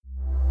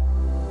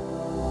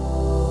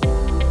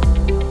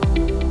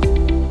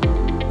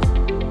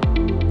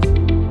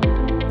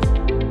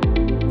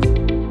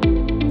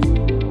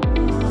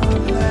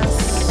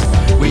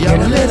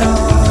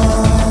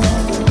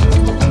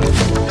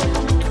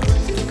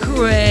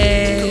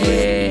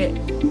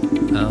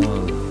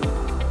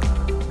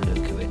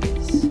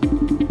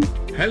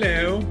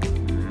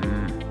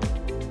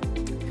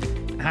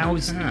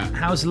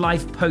How's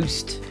life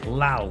post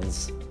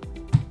Lals?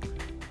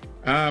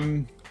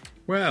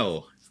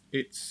 Well,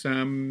 it's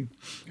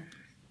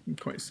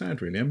quite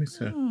sad, really. I miss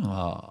her.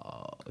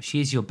 Oh, she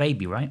is your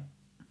baby, right?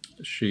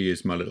 She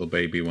is my little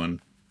baby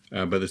one.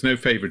 But there's no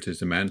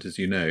favouritism, Ant, as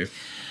you know.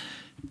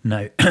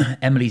 No,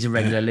 Emily's a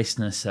regular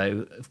listener,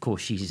 so of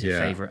course she's your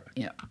favourite.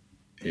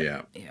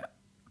 Yeah.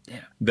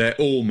 They're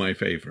all my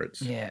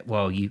favourites. Yeah,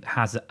 well, you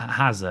has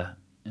a.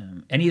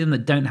 Any of them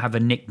that don't have a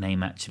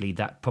nickname, actually,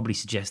 that probably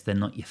suggests they're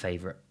not your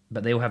favourite.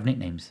 But they all have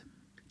nicknames.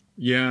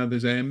 Yeah,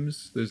 there's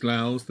Ems, there's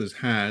Lals, there's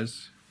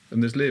Has,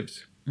 and there's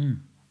Livs. Oh,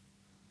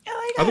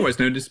 Otherwise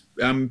known as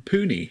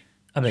Poonie.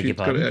 I beg your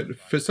pardon?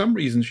 For some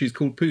reason, she's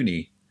called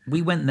Poonie.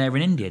 We went there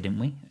in India, didn't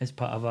we? As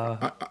part of our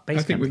base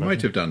I think camp we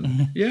might have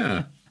done.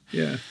 Yeah.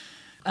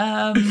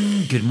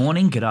 Good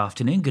morning, good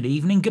afternoon, good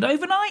evening, good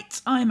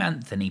overnight. I'm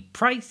Anthony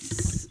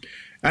Price.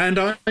 And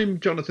I'm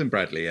Jonathan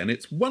Bradley, and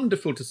it's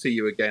wonderful to see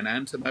you again,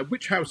 Ant. And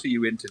which house are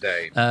you in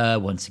today?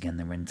 Once again,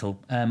 the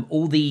rental.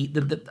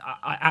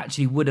 I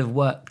actually would have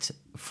worked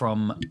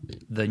from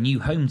the new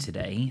home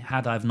today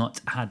had I've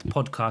not had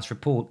podcast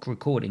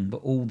recording,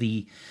 but all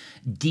the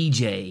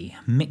DJ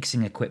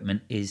mixing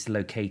equipment is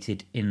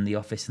located in the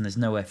office, and there's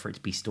nowhere for it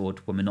to be stored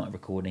when we're not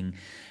recording.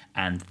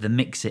 And the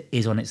mixer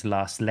is on its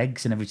last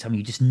legs, and every time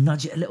you just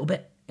nudge it a little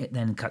bit, it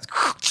then cuts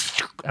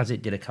as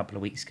it did a couple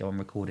of weeks ago on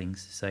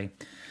recordings. So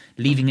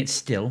leaving it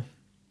still,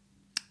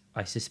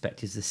 I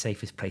suspect, is the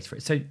safest place for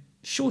it. So,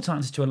 short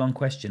answer to a long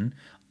question,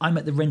 I'm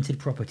at the rented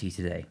property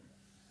today.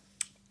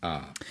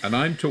 And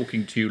I'm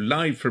talking to you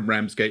live from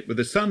Ramsgate, where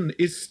the sun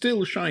is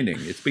still shining.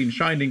 It's been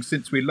shining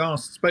since we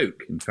last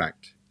spoke, in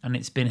fact. And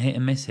it's been hit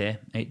and miss here.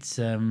 It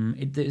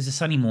was a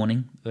sunny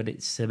morning, but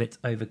it's a bit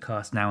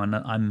overcast now, and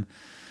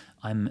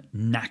I'm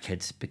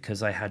knackered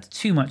because I had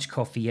too much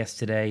coffee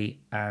yesterday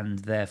and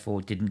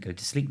therefore didn't go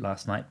to sleep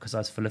last night because I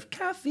was full of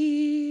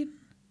caffeine.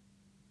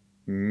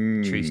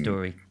 True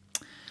story.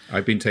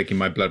 I've been taking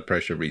my blood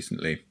pressure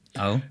recently.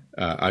 Oh,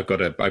 I've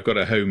got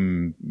a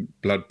home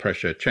blood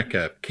pressure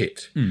checker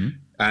kit,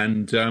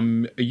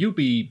 and you'll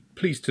be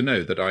pleased to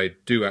know that I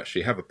do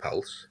actually have a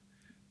pulse,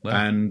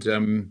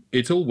 and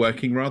it's all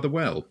working rather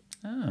well.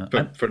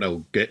 For an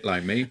old git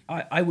like me.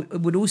 I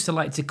would also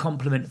like to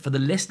compliment, for the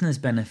listeners'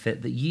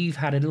 benefit, that you've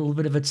had a little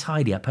bit of a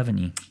tidy up, haven't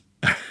you?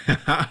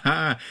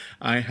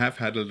 I have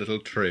had a little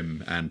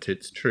trim, and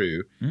it's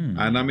true.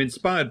 And I'm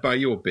inspired by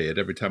your beard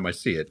every time I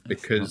see it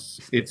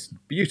because it's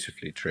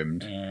beautifully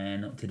trimmed.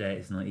 Not today.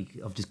 It's not.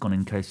 I've just gone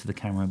in close to the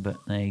camera, but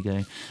there you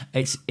go.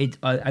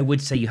 I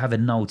would say you have a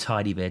null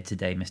tidy beard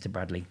today, Mr.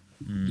 Bradley.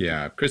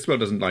 Yeah, Christabel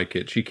doesn't like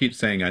it. She keeps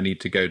saying I need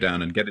to go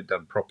down and get it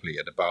done properly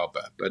at a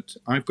barber. But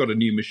I've got a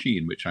new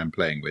machine which I'm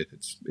playing with.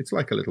 It's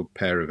like a little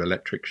pair of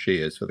electric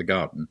shears for the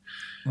garden.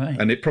 Right.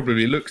 And it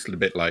probably looks a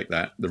little bit like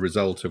that, the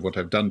result of what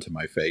I've done to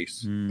my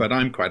face. But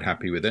I'm quite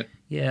happy with it.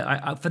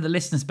 Yeah, I, for the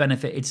listeners'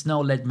 benefit, it's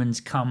Noel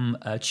Edmonds come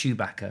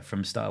Chewbacca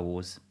from Star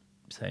Wars.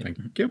 So,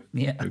 Thank you.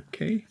 Yeah.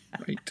 Okay,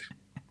 right.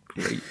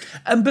 Great.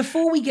 And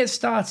before we get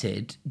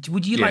started,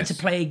 would you like to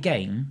play a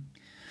game?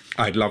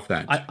 I'd love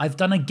that. I've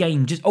done a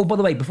game. By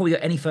the way, before we go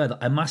any further,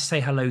 I must say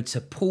hello to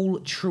Paul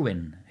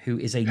Trewin, who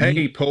is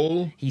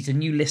Paul. He's a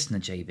new listener,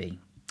 JB.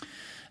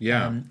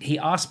 Yeah. He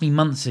asked me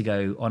months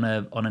ago on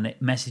a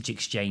message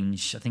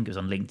exchange. I think it was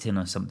on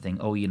LinkedIn or something.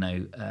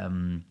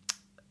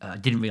 I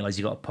didn't realize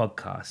you got a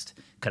podcast.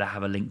 Could I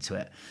have a link to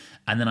it?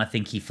 And then I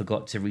think he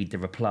forgot to read the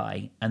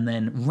reply. And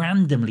then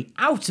randomly,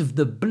 out of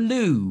the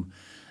blue,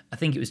 I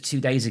think it was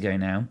 2 days ago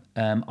now,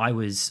 I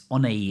was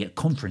on a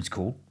conference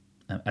call,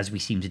 as we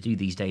seem to do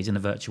these days in the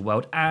virtual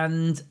world,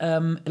 and a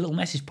little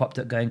message popped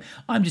up going,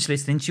 I'm just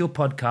listening to your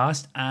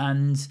podcast,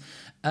 and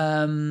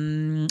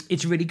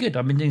it's really good.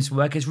 I've been doing some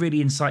work. It's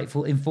really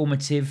insightful,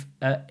 informative,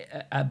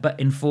 but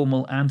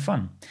informal and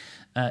fun.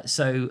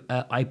 So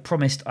I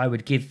promised I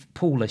would give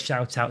Paul a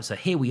shout out. So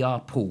here we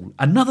are, Paul.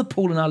 Another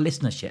Paul in our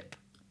listenership.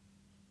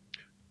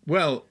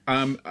 Well,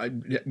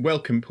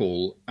 welcome,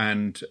 Paul,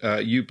 and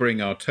you bring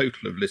our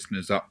total of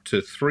listeners up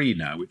to 3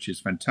 now, which is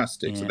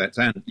fantastic. Yeah. So that's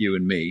Ant, you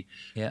and me.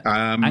 Yeah,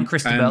 and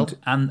Christabel,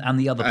 and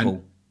the other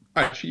Paul.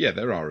 Actually, yeah,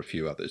 there are a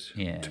few others,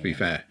 to be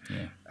fair.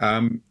 Yeah.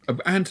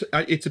 And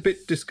it's a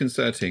bit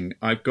disconcerting.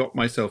 I've got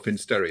myself in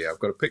stereo. I've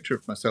got a picture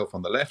of myself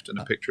on the left and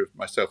a picture of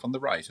myself on the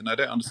right, and I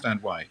don't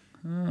understand why.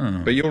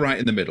 But you're right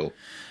in the middle.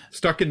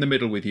 Stuck in the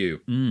middle with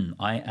you.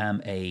 I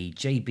am a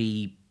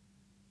JB...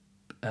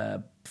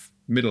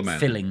 middleman.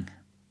 Filling.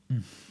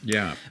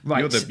 Yeah.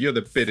 Right. You're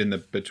the bit in the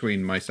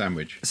between my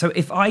sandwich. So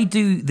if I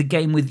do the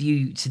game with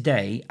you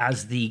today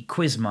as the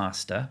quiz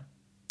master,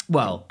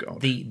 well,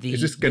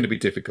 is this going to be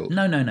difficult?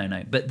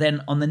 No. But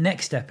then on the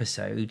next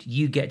episode,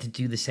 you get to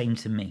do the same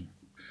to me.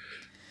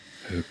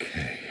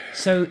 Okay.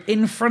 So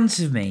in front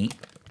of me,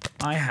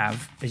 I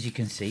have, as you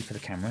can see for the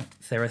camera,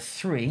 there are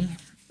 3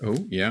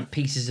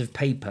 pieces of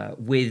paper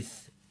with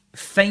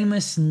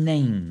famous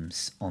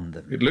names on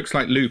them. It looks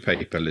like loo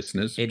paper,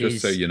 listeners,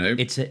 so you know.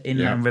 It's a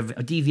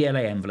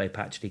DVLA envelope,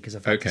 actually, because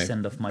I've had to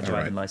send off my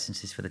driving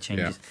licenses for the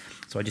changes.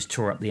 Yeah. So I just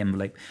tore up the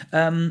envelope.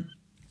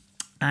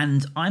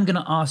 And I'm going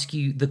to ask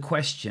you the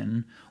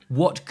question,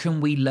 what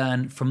can we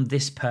learn from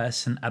this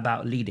person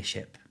about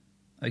leadership?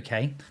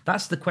 Okay,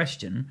 that's the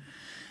question.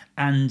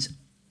 And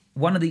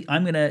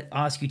I'm going to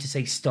ask you to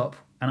say stop,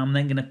 and I'm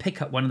then going to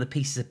pick up one of the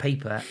pieces of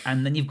paper,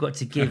 and then you've got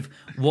to give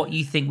what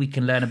you think we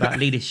can learn about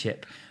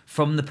leadership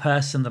from the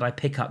person that I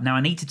pick up. Now,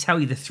 I need to tell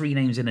you the 3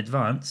 names in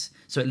advance,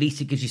 so at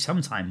least it gives you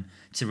some time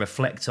to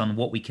reflect on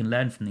what we can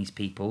learn from these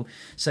people.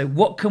 So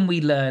what can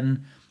we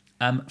learn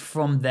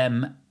from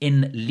them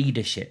in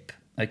leadership?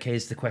 Okay,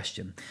 is the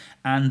question.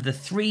 And the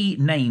 3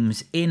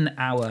 names in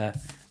our,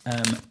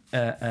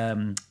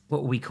 what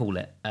will we call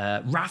it?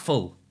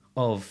 Raffle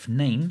of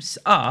names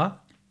are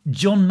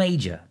John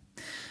Major,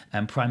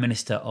 Prime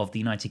Minister of the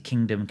United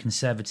Kingdom,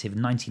 Conservative,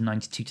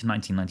 1992 to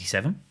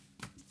 1997.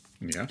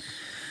 Yeah.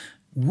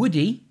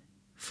 Woody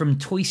from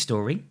Toy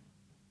Story,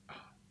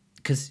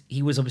 because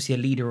he was obviously a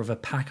leader of a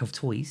pack of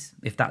toys,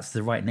 if that's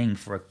the right name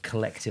for a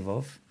collective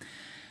of.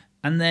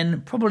 And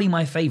then probably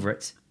my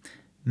favourite,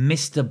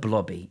 Mr.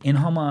 Blobby, in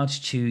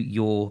homage to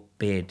Your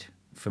Beard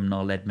from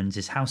Noel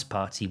Edmonds' House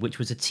Party, which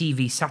was a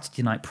TV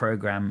Saturday night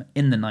programme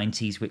in the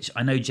 90s, which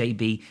I know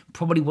JB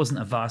probably wasn't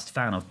a vast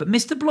fan of. But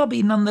Mr.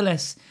 Blobby,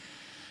 nonetheless,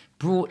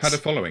 had a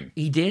following.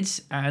 He did,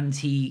 and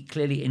he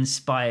clearly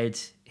inspired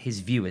his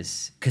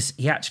viewers, because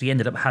he actually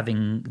ended up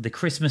having the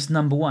Christmas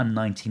 #1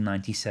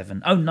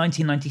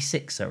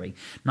 1996, sorry.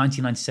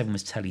 1997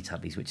 was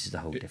Teletubbies, which is a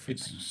whole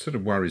different thing. It sort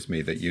of worries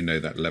me that you know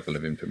that level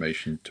of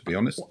information, to be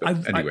honest.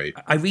 But anyway.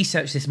 I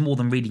researched this more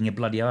than reading your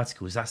bloody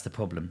articles. That's the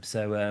problem.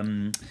 So,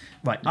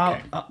 right.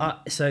 Okay.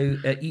 So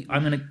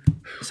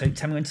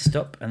tell me when to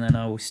stop, and then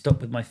I'll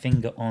stop with my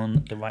finger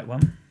on the right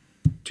one.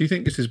 Do you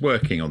think this is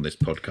working on this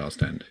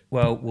podcast end?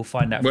 Well, we'll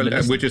find out. Well,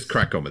 we'll just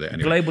crack on with it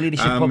anyway. Global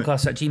Leadership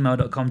Podcast at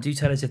gmail.com. Do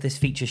tell us if this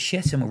features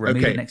shit, and we'll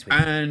remove it next week.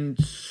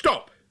 And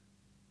stop.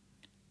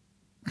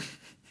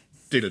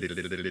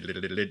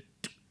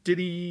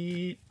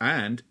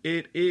 And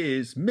it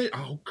is...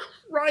 Oh,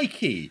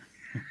 crikey.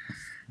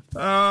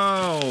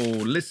 Oh,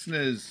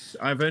 listeners,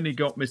 I've only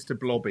got Mr.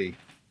 Blobby.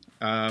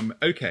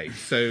 Okay,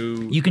 so...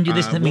 You can do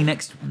this to me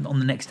next on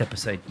the next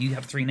episode. You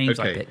have 3 names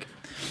I pick.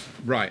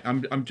 Right,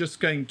 I'm just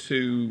going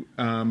to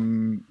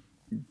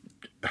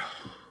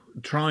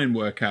try and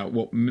work out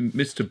what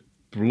Mr.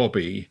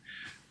 Blobby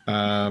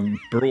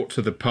brought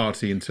to the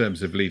party in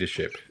terms of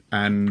leadership.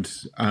 And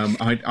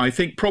I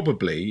think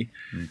probably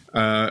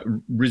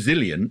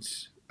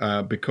resilience,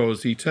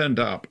 because he turned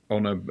up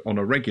on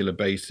a regular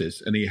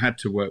basis and he had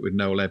to work with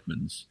Noel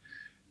Edmonds.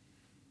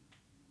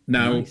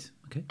 Now... Nice.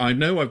 Okay. I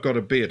know I've got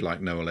a beard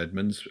like Noel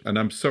Edmonds, and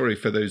I'm sorry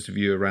for those of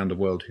you around the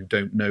world who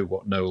don't know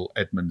what Noel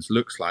Edmonds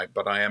looks like,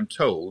 but I am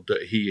told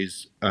that he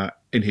is,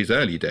 in his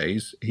early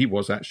days, he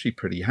was actually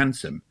pretty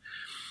handsome.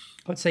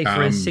 I'd say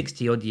for a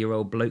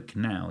 60-odd-year-old bloke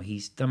now,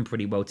 he's done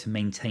pretty well to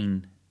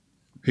maintain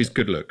his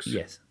good looks.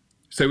 Yes.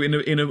 So in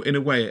a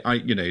way,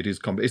 it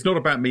is. It's not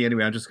about me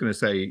anyway. I'm just going to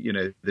say,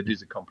 that it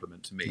is a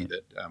compliment to me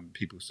that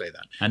people say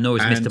that. And nor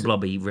is Mr.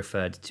 Blobby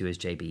referred to as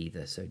JB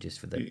either. So just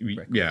for the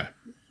record. Yeah.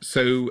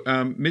 So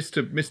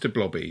Mr.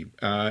 Blobby,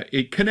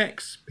 it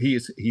connects.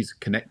 He's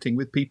connecting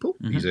with people.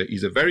 Mm-hmm.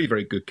 He's a very,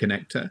 very good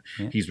connector.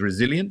 Yeah. He's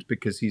resilient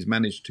because he's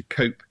managed to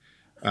cope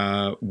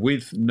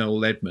with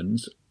Noel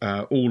Edmonds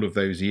all of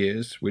those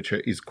years, which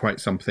is quite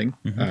something.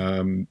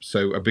 Mm-hmm.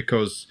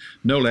 Because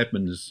Noel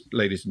Edmonds,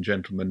 ladies and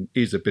gentlemen,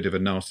 is a bit of a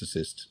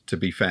narcissist, to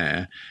be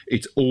fair.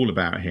 It's all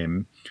about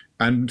him.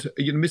 And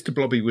Mr.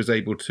 Blobby was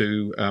able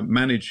to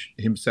manage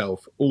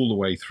himself all the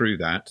way through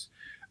that.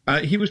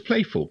 He was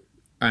playful.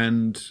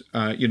 And,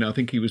 I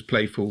think he was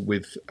playful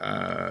with,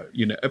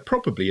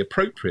 probably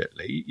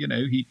appropriately.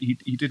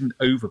 He didn't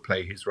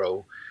overplay his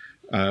role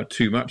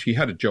too much. He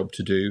had a job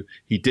to do.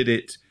 He did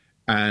it,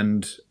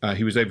 and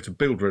he was able to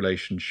build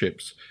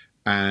relationships,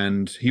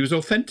 and he was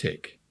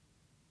authentic.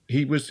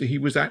 He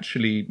was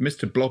actually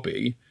Mr.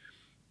 Blobby.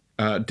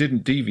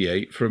 Didn't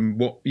deviate from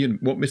what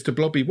Mr.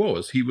 Blobby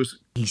was.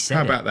 He said,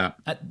 how about that?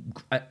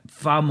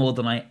 Far more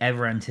than I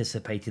ever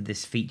anticipated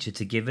this feature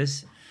to give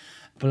us,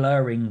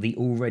 blurring the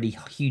already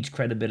huge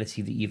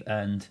credibility that you've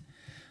earned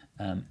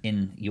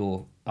in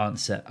your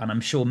answer. And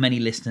I'm sure many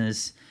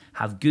listeners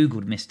have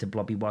Googled Mr.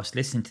 Blobby whilst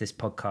listening to this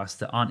podcast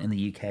that aren't in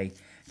the UK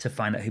to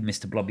find out who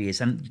Mr. Blobby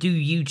is. And do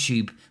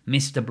YouTube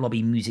Mr.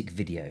 Blobby music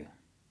video.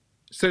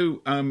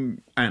 So,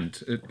 and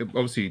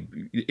obviously,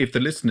 if the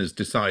listeners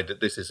decide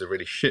that this is a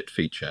really shit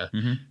feature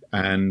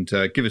and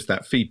give us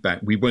that feedback,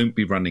 we won't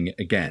be running it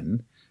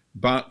again.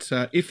 But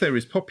if there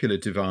is popular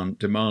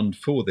demand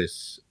for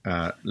this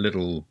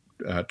little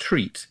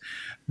treat,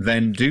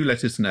 then do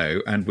let us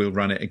know and we'll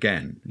run it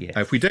again. Yes.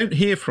 If we don't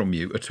hear from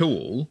you at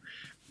all,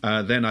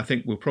 then I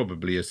think we'll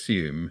probably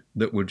assume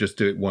that we'll just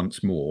do it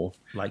once more.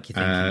 Like you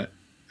think.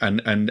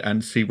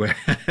 And see where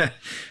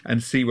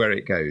and see where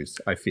it goes,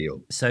 I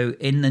feel. So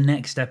in the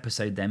next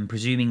episode then,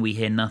 presuming we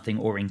hear nothing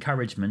or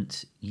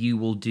encouragement, you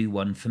will do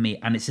one for me.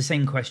 And it's the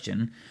same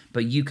question,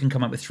 but you can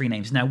come up with 3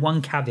 names. Now,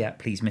 one caveat,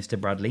 please, Mr.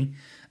 Bradley.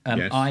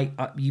 Yes.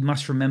 You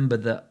must remember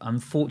that,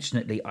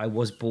 unfortunately, I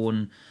was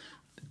born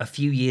a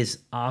few years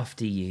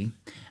after you.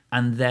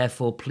 and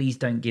therefore please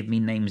don't give me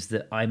names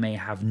that I may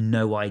have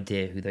no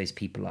idea who those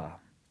people are.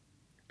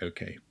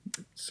 Okay,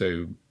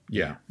 so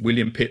yeah,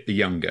 William Pitt the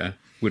Younger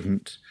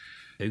wouldn't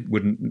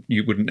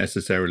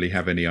necessarily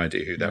have any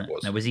idea who that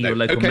was. Now, was he your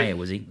local mayor?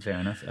 Was he? Fair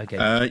enough. Okay.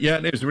 Yeah,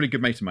 it was a really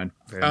good mate of mine.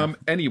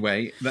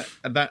 Anyway,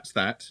 that's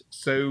that.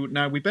 So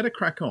now we better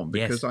crack on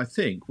because I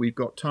think we've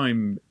got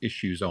time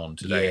issues on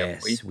today.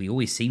 Yes, we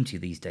always seem to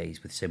these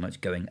days with so much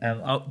going.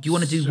 Do you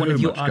want to do one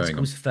of your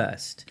articles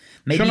first?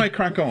 Shall I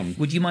crack on?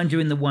 Would you mind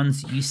doing the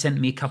ones you sent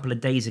me a couple of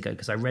days ago?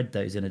 Because I read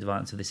those in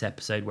advance of this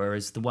episode,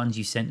 whereas the ones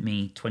you sent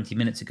me 20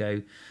 minutes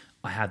ago,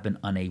 I have been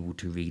unable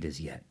to read as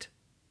yet.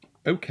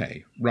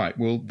 Okay, right.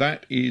 Well,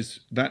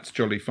 that's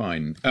jolly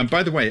fine.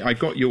 By the way, I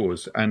got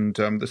yours, and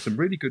there's some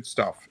really good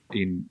stuff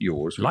in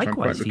yours. Which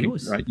Likewise,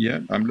 yours. Yeah,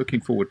 I'm looking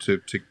forward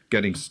to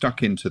getting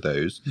stuck into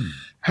those.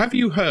 Have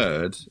you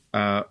heard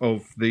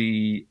of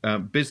the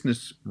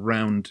Business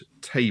Round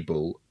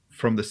Table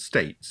from the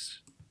States?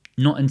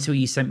 Not until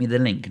you sent me the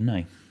link,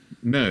 no.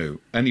 No.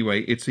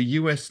 Anyway, it's a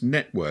US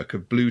network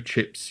of blue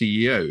chip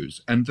CEOs.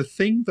 And the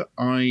thing that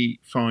I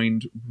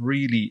find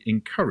really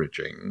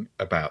encouraging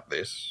about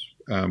this,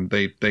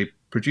 they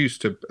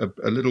produced a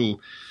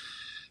little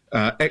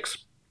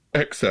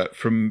excerpt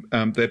from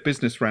their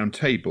Business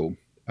Roundtable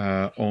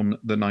on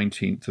the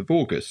 19th of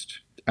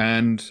August.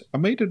 And I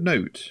made a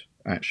note,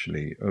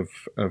 actually,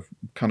 of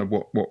kind of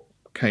what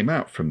came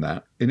out from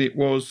that. And it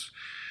was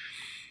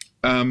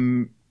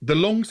the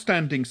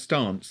long-standing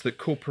stance that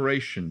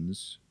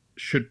corporations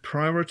should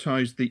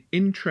prioritize the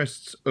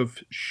interests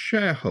of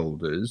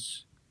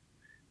shareholders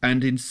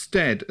and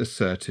instead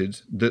asserted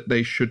that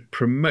they should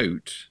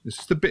promote, this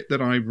is the bit that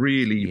I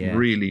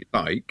really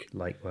like.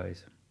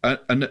 Likewise.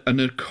 An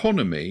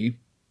economy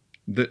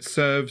that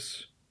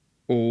serves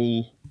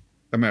all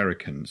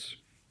Americans.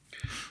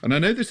 And I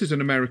know this is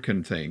an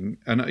American thing,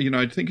 and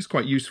I think it's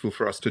quite useful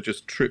for us to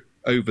just trip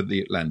over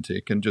the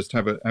Atlantic and just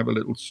have a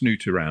little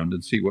snoot around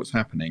and see what's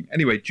happening.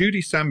 Anyway,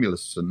 Judy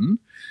Samuelson,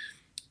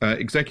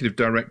 executive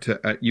director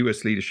at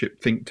US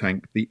leadership think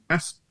tank, the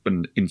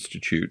Aspen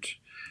Institute,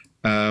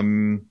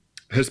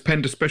 has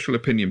penned a special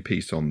opinion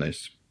piece on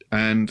this.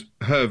 And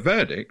her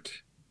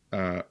verdict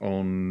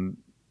on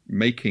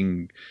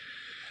making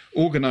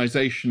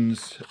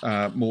organizations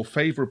more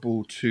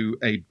favorable to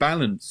a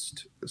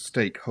balanced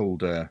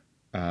stakeholder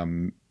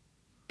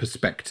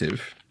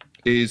perspective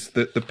is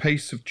that the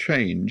pace of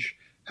change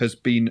has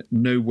been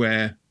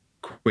nowhere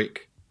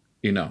quick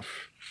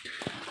enough.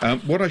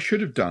 What I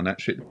should have done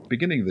actually at the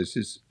beginning of this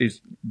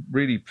is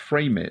really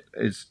frame it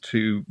as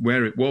to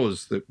where it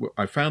was that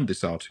I found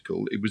this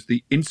article. It was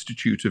the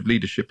Institute of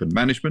Leadership and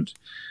Management,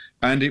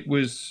 and it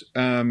was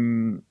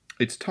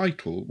its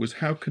title was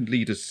 "How Can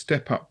Leaders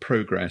Step Up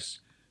Progress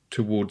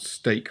Towards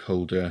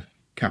Stakeholder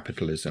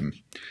Capitalism?"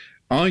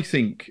 I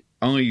think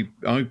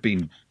I've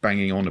been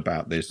banging on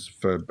about this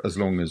for as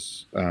long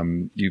as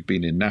you've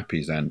been in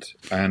nappies, Ant,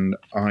 and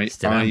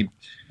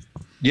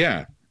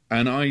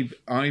And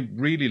I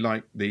really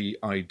like the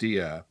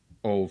idea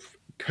of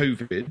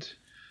COVID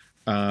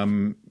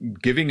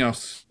giving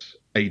us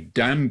a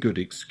damn good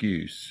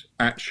excuse,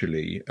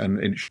 actually, and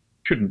it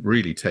shouldn't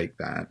really take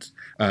that,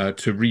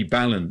 to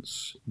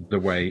rebalance the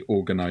way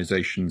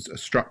organizations are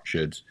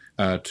structured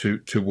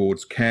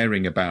towards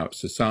caring about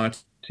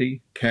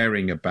society,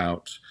 caring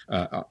about,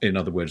 in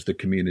other words, the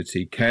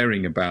community,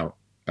 caring about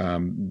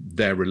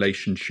their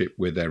relationship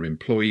with their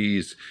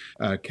employees,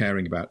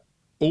 caring about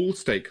all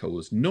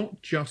stakeholders,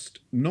 not just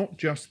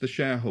the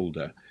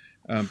shareholder,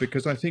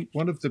 because I think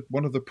one of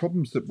the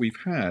problems that we've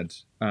had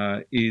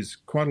is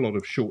quite a lot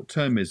of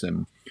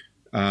short-termism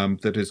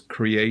that has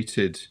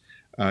created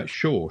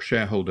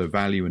shareholder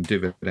value and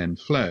dividend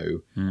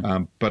flow,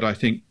 but I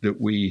think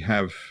that we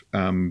have.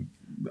 I'm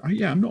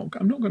not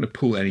going to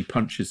pull any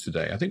punches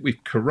today. I think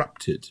we've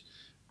corrupted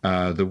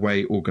the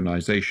way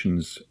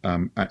organisations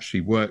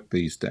actually work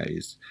these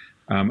days.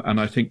 And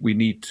I think we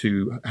need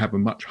to have a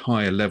much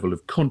higher level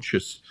of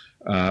conscious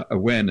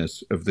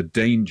awareness of the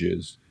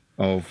dangers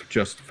of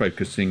just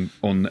focusing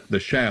on the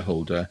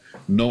shareholder,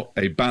 not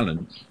a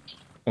balance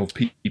of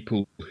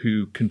people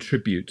who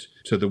contribute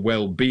to the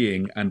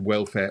well-being and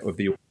welfare of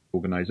the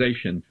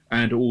organisation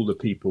and all the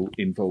people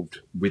involved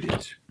with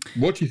it.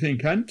 What do you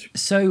think, Ant?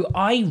 So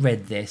I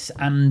read this,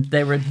 and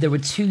there were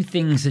two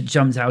things that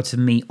jumped out at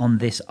me on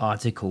this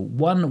article.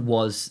 One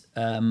was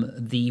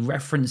the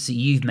reference that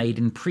you've made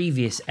in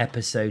previous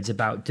episodes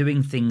about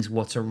doing things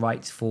what are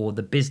right for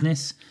the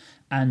business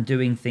and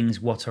doing things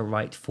what are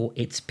right for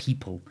its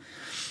people.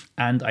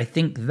 And I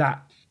think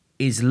that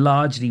is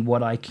largely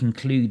what I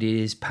concluded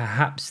is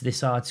perhaps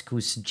this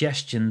article's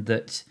suggestion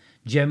that,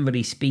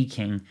 generally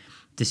speaking,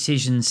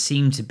 decisions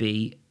seem to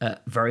be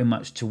very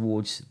much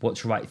towards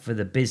what's right for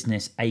the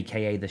business,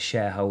 aka the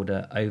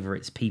shareholder, over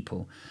its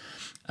people.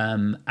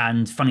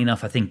 And funny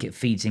enough, I think it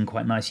feeds in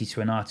quite nicely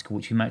to an article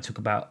which we might talk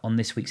about on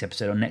this week's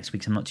episode or next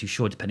week's. I'm not too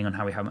sure, depending on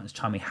how much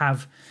time we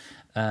have.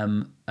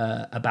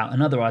 About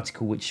another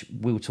article which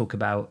we'll talk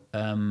about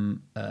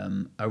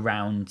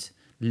around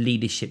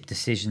leadership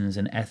decisions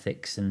and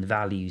ethics and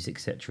values,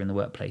 etc., in the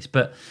workplace.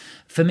 But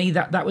for me,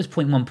 that was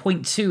point one.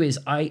 Point two is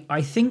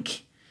I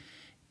think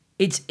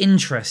it's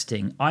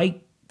interesting.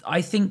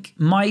 I think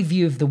my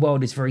view of the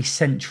world is very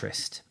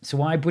centrist.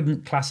 So I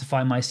wouldn't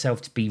classify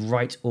myself to be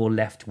right or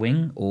left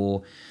wing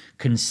or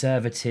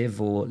conservative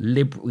or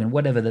liberal,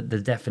 whatever the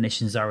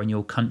definitions are in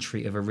your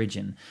country of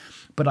origin.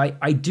 But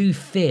I do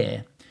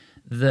fear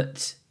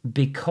that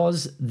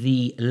because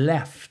the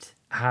left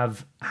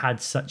have had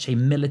such a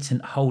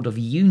militant hold of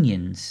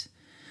unions,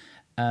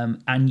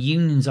 and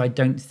unions, I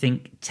don't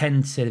think,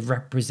 tend to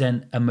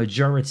represent a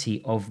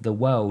majority of the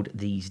world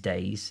these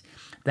days,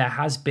 there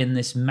has been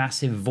this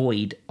massive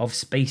void of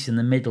space in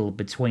the middle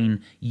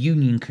between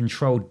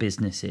union-controlled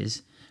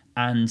businesses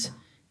and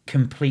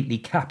completely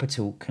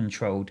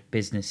capital-controlled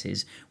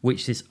businesses,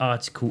 which this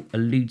article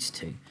alludes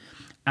to.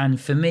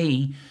 And for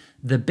me,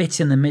 the bit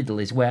in the middle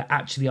is where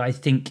actually I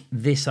think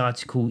this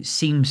article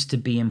seems to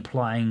be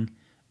implying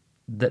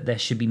that there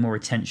should be more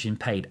attention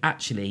paid.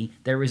 Actually,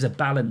 there is a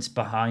balance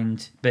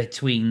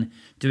between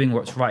doing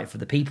what's right for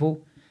the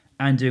people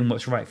and doing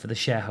what's right for the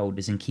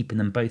shareholders and keeping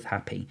them both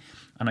happy.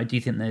 And I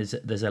do think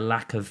there's a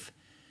lack of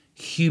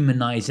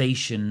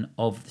humanization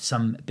of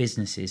some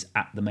businesses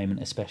at the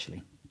moment,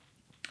 especially.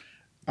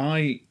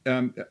 I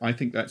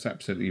think that's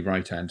absolutely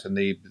right, Ant. And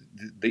the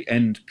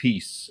end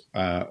piece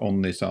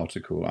on this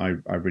article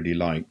I really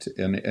liked,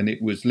 and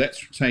it was,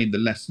 let's retain the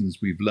lessons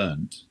we've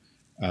learned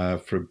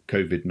from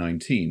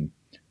COVID-19,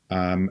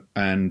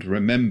 and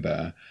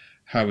remember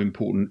how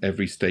important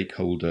every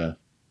stakeholder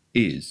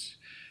is.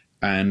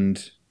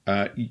 And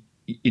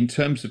in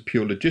terms of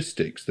pure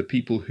logistics, the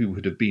people who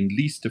would have been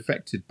least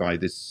affected by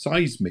this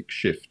seismic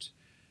shift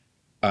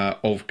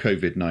of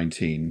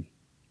COVID-19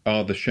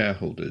 are the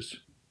shareholders,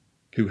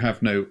 who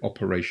have no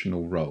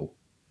operational role.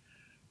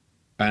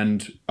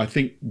 And I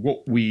think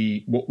what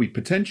we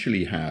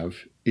potentially have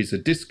is a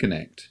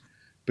disconnect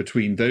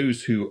between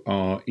those who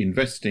are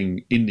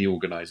investing in the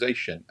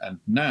organization and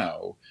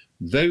now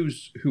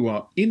those who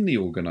are in the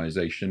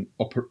organization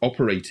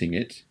operating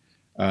it,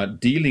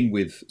 dealing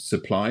with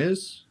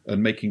suppliers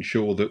and making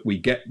sure that we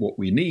get what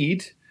we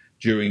need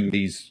during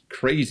these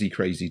crazy,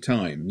 crazy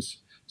times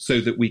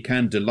so that we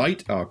can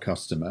delight our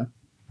customer,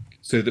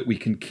 so that we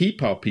can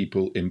keep our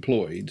people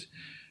employed.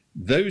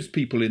 Those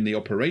people in the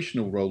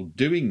operational role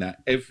doing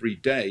that every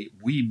day,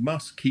 we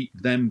must keep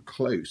them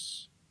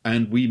close,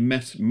 and we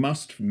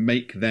must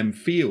make them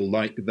feel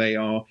like they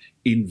are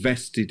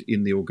invested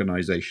in the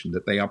organization,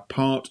 that they are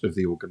part of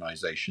the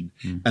organization,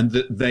 and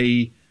that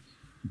they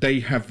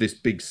have this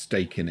big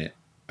stake in it.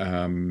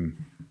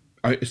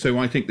 So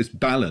I think this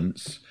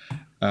balance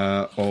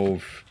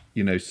of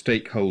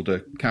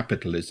stakeholder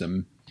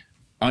capitalism,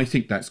 I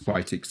think that's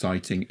quite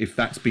exciting. If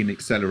that's been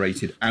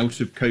accelerated out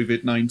of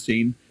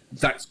COVID-19,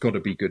 that's got to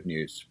be good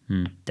news.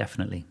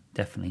 Definitely.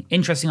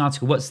 Interesting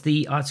article. What's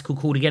the article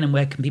called again, and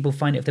where can people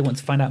find it if they want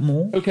to find out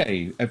more?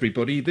 Okay,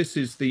 everybody, this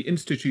is the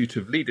Institute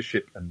of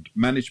Leadership and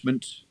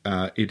Management.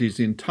 It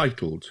is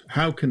entitled,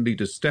 How Can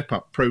Leaders Step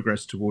Up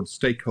Progress Towards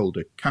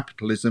Stakeholder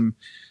Capitalism?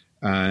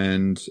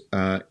 And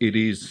it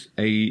is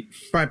a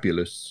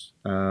fabulous,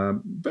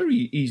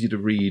 very easy to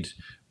read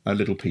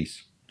little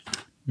piece.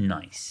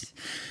 Nice.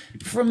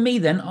 From me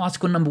then,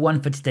 article number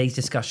one for today's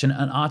discussion,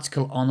 an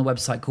article on the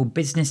website called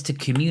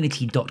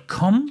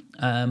business2community.com.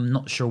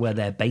 Not sure where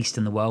they're based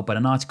in the world, but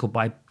an article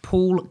by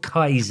Paul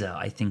Kaiser,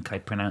 I think I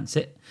pronounce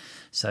it.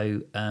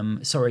 So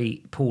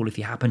sorry, Paul, if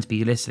you happen to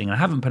be listening and I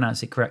haven't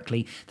pronounced it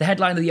correctly. The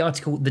headline of the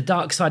article, The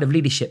Dark Side of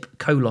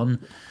Leadership,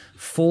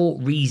 4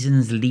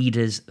 Reasons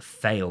Leaders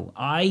Fail.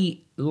 I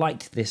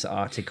liked this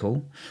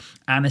article,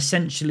 and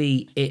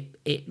essentially it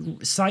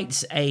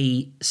cites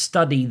a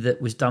study that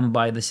was done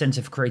by the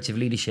Centre for Creative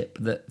Leadership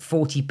that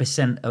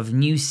 40% of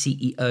new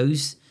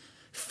CEOs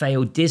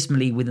fail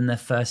dismally within their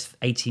first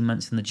 18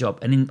 months in the job.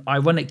 And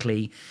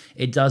ironically,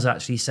 it does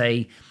actually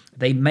say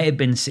they may have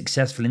been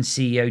successful in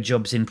CEO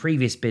jobs in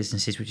previous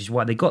businesses, which is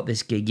why they got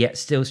this gig, yet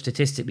still,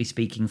 statistically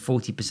speaking,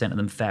 40% of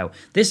them fail.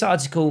 This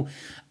article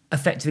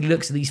effectively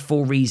looks at these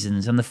 4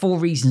 reasons, and the 4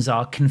 reasons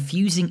are: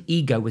 confusing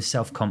ego with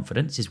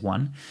self-confidence is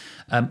 1,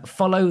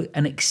 follow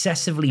an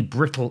excessively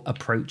brittle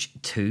approach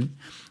 2,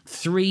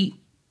 3,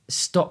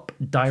 stop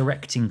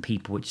directing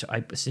people, which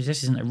I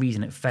suggest isn't a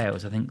reason it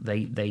fails. I think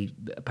they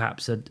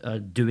perhaps are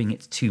doing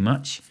it too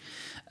much,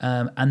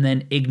 and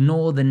then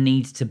ignore the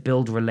need to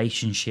build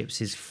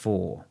relationships is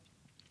 4.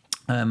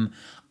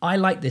 I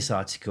like this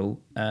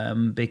article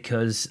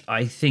because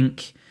I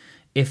think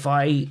if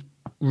I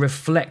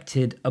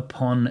reflected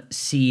upon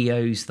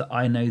CEOs that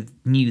I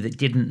knew that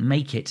didn't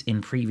make it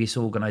in previous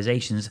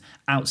organizations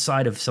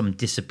outside of some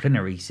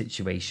disciplinary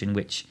situation,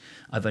 which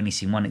I've only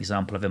seen one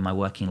example of in my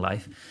working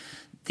life,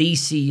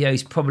 these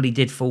CEOs probably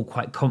did fall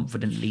quite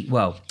confidently,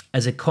 well,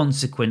 as a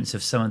consequence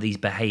of some of these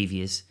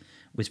behaviors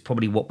was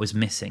probably what was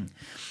missing.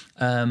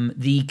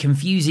 The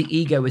confusing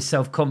ego with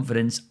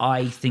self-confidence,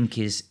 I think,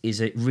 is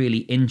a really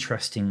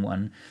interesting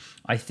one.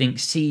 I think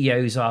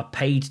CEOs are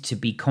paid to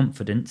be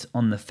confident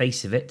on the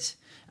face of it,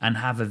 and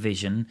have a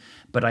vision,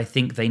 but I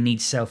think they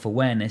need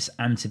self-awareness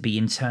and to be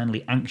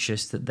internally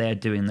anxious that they're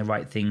doing the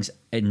right things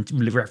in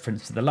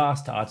reference to the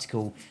last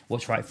article,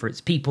 what's right for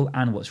its people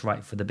and what's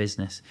right for the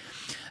business.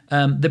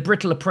 The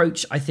brittle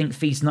approach, I think,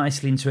 feeds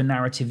nicely into a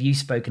narrative you've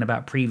spoken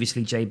about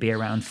previously, JB,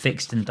 around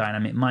fixed and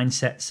dynamic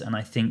mindsets. And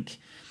I think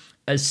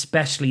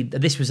especially,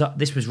 this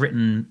was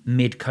written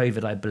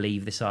mid-COVID, I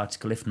believe, this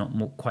article, if not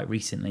more, quite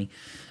recently.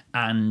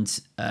 And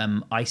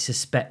I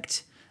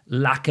suspect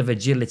lack of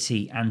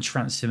agility and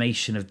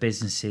transformation of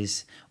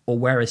businesses, or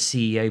where a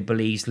CEO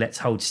believes let's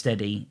hold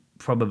steady,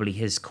 probably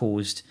has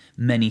caused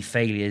many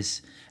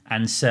failures,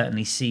 and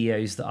certainly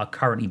CEOs that are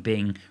currently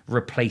being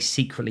replaced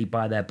secretly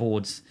by their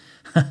boards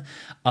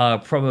are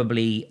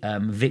probably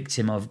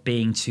victim of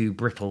being too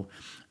brittle.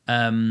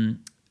 And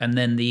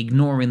then the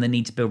ignoring the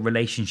need to build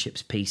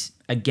relationships piece.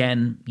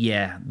 Again,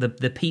 yeah,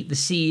 the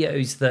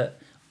CEOs that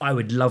I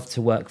would love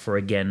to work for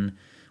again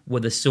were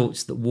the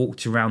sorts that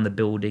walked around the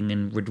building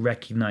and would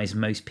recognize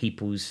most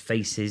people's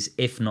faces,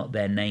 if not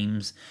their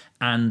names,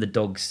 and the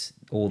dog's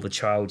or the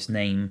child's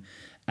name,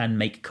 and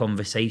make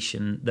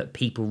conversation that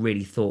people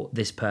really thought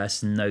this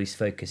person knows,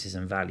 focuses,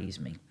 and values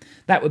me.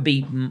 That would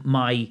be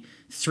my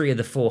 3 of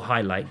the 4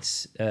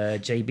 highlights.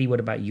 JB, what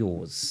about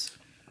yours?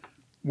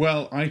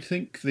 Well, I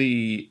think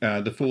the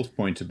fourth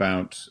point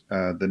about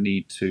the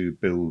need to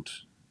build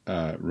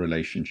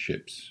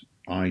relationships.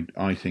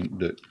 I think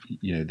that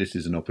this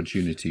is an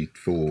opportunity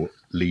for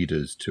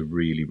leaders to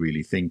really,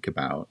 really think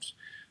about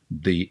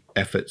the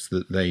efforts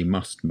that they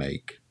must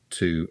make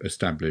to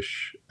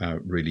establish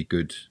really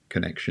good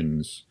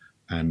connections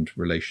and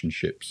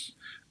relationships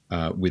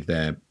with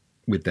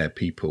their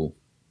people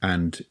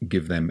and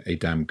give them a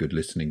damn good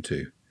listening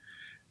to.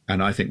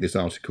 And I think this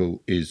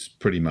article is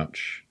pretty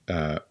much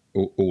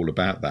all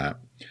about that,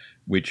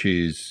 which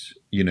is,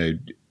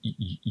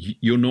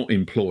 you're not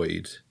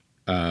employed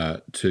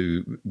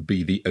to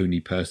be the only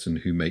person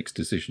who makes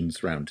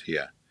decisions around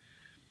here.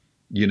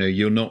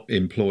 You're not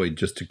employed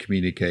just to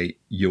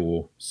communicate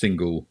your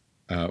single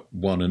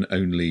one and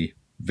only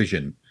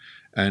vision,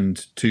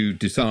 and to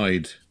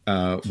decide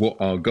what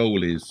our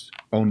goal is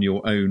on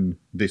your own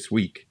this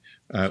week.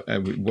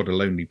 What a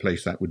lonely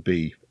place that would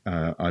be,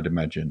 I'd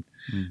imagine.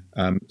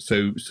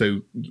 So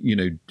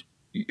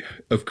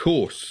of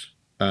course,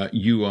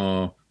 you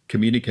are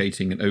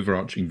communicating an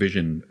overarching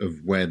vision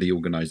of where the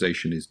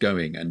organization is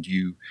going, and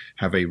you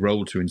have a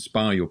role to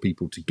inspire your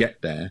people to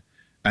get there,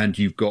 and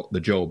you've got the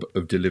job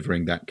of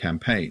delivering that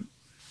campaign.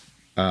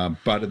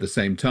 But at the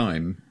same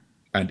time,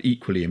 and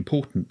equally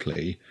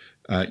importantly,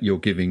 you're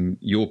giving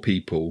your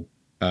people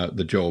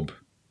the job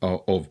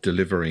of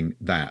delivering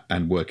that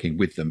and working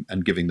with them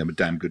and giving them a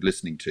damn good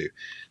listening to.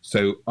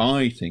 So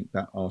I think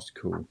that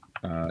article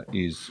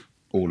is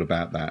all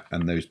about that,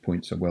 and those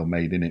points are well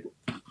made in it.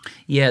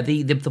 Yeah,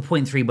 the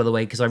point 3, by the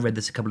way, because I read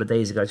this a couple of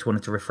days ago, I just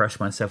wanted to refresh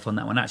myself on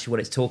that one. Actually, what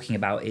it's talking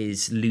about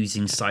is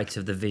losing sight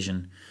of the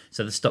vision.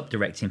 So the stop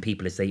directing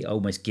people is they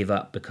almost give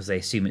up because they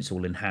assume it's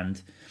all in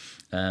hand.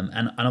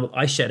 And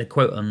I shared a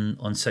quote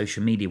on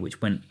social media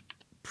which went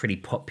pretty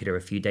popular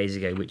a few days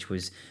ago, which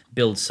was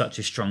build such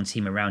a strong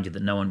team around you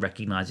that no one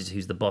recognizes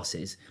who's the boss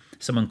is.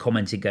 Someone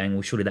commented going,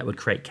 well, surely that would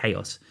create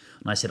chaos.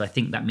 And I said, I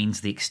think that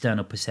means the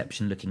external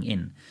perception looking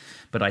in.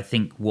 But I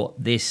think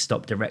what this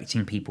stop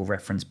directing people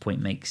reference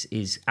point makes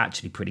is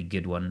actually a pretty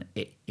good one.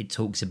 It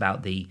talks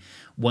about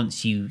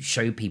once you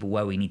show people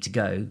where we need to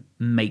go,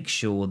 make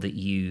sure that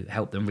you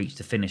help them reach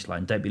the finish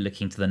line. Don't be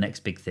looking to the next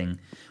big thing,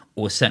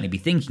 or certainly be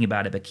thinking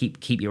about it, but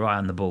keep your eye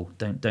on the ball.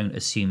 Don't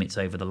assume it's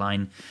over the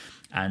line,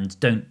 and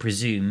don't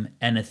presume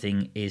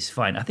anything is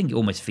fine. I think it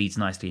almost feeds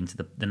nicely into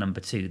the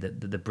number 2,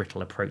 the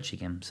brittle approach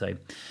again. So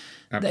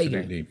absolutely,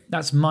 there you go.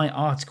 That's my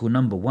article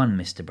number 1,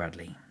 Mr.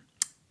 Bradley.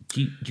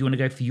 Do you want to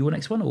go for your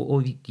next one,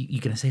 or you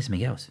going to say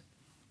something else?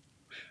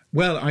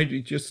 Well, I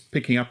just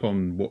picking up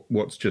on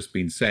what's just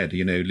been said.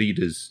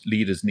 Leaders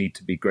need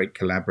to be great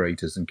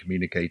collaborators and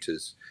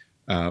communicators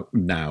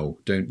now,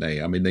 don't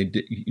they? I mean, they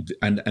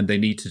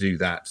need to do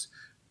that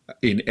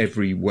in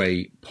every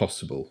way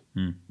possible.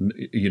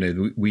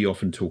 We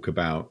often talk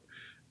about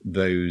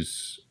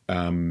those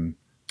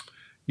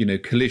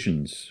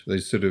collisions,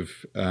 those sort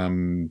of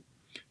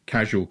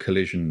casual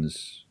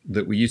collisions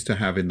that we used to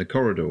have in the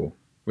corridor.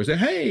 Was it,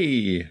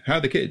 hey, how are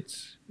the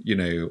kids?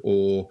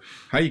 Or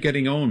how are you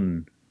getting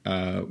on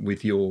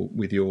with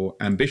your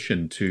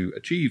ambition to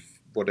achieve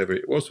whatever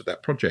it was with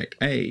that project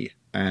A?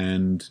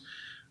 And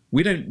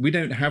we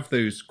don't have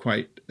those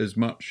quite as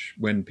much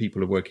when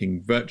people are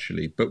working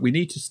virtually, but we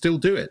need to still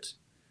do it.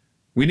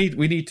 We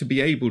need to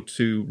be able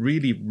to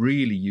really,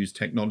 really use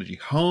technology,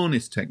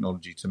 harness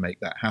technology to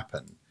make that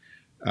happen,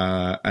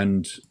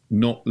 and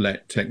not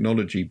let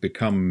technology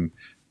become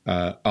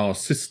our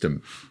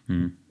system.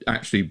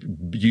 Actually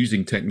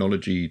using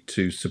technology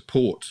to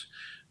support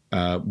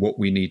what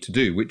we need to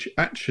do, which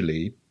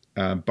actually,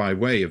 by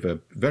way of a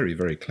very,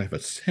 very clever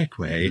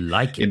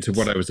segue into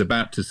what I was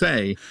about to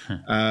say,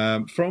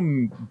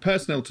 from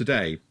Personnel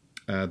Today,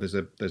 there's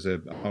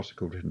an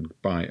article written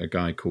by a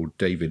guy called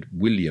David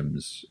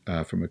Williams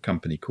from a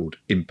company called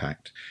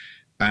Impact,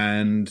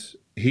 and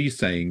he's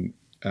saying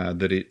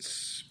that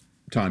it's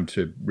time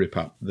to rip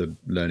up the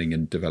learning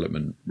and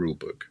development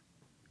rulebook,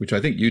 which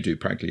I think you do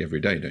practically every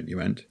day, don't you,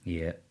 Ant?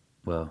 Yeah.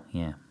 Well,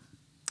 yeah.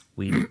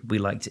 We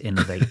like to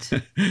innovate.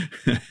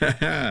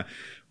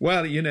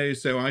 Well,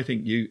 so I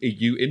think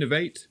you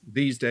innovate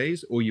these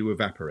days or you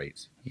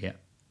evaporate. Yeah.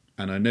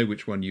 And I know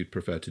which one you'd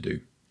prefer to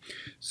do.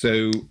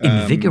 So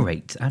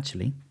Invigorate,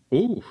 actually.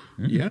 Oh,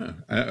 yeah.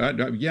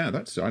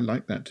 Yeah, I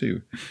like that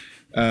too.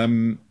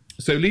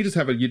 So leaders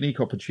have a unique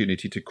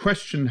opportunity to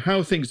question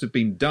how things have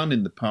been done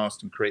in the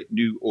past and create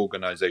new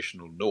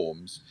organizational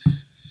norms.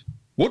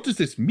 What does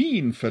this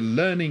mean for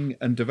learning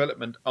and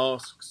development,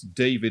 asks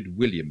David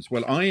Williams.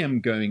 Well, I am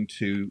going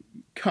to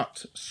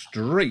cut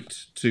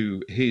straight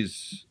to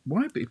his...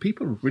 Why have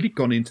people really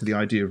gone into the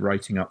idea of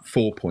writing up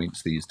 4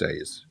 points these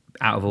days?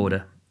 Out of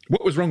order.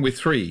 What was wrong with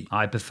 3?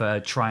 I prefer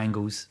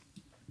triangles.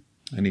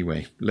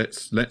 Anyway,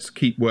 let's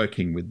keep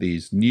working with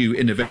these new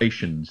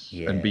innovations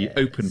and be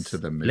open to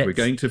them. If we're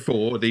going to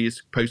 4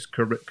 these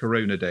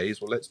post-corona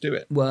days, well, let's do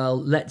it. Well,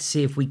 let's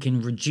see if we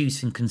can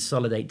reduce and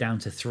consolidate down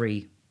to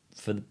 3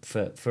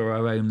 for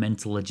our own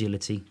mental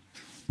agility.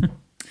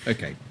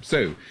 Okay,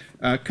 so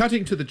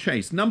cutting to the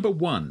chase. Number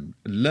 1,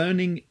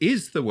 learning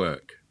is the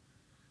work.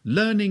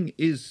 Learning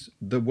is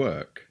the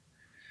work.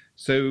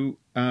 So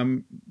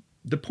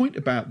the point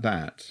about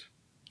that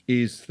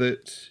is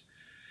that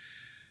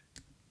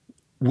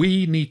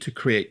we need to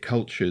create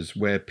cultures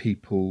where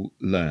people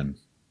learn.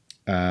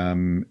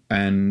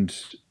 And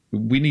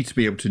we need to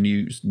be able to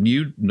use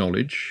new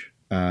knowledge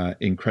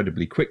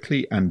incredibly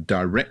quickly and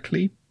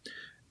directly.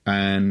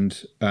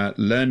 And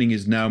learning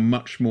is now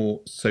much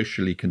more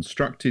socially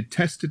constructed,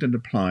 tested and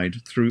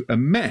applied through a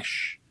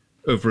mesh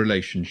of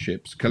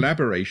relationships,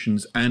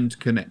 collaborations and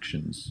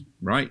connections,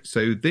 right?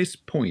 So this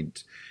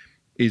point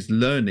is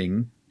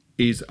learning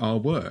is our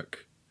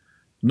work.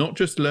 Not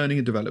just learning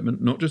and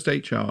development, not just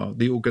HR.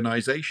 The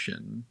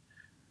organization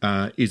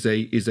is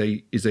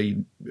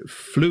a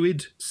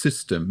fluid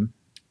system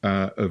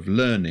of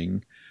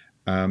learning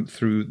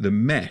through the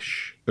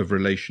mesh of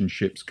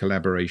relationships,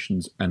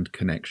 collaborations, and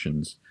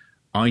connections.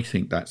 I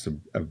think that's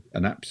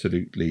an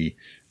absolutely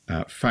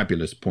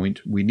fabulous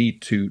point. We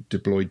need to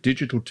deploy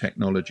digital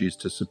technologies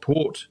to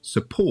support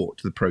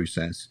the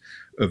process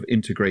of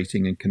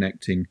integrating and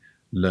connecting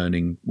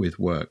learning with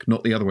work,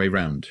 not the other way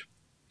around.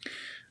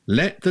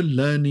 Let the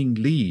learning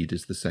lead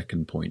is the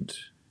second point.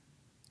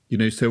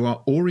 So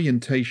our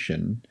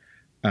orientation,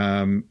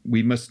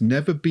 we must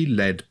never be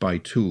led by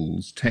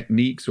tools,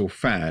 techniques, or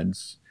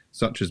fads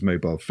such as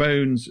mobile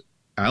phones,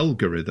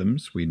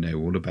 algorithms, we know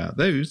all about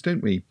those,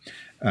 don't we?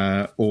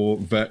 Or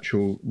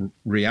virtual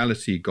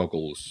reality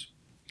goggles.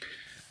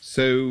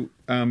 So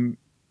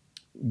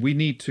we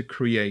need to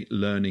create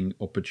learning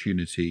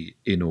opportunity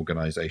in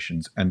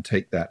organizations and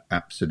take that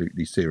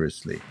absolutely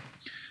seriously.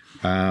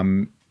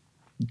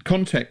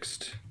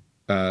 Context,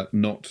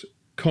 not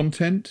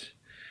content.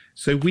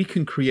 So we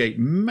can create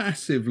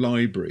massive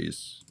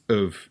libraries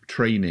of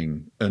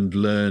training and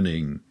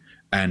learning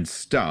and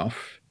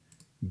stuff,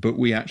 but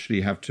we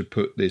actually have to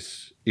put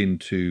this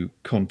into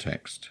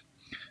context.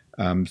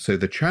 So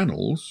the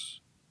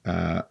channels,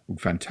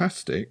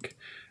 fantastic.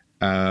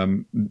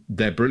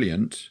 They're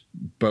brilliant,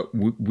 but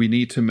we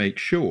need to make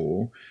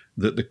sure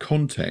that the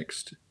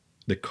context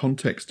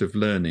of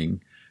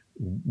learning,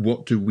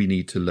 what do we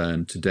need to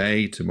learn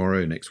today,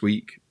 tomorrow, next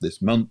week,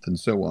 this month, and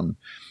so on,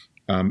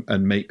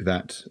 and make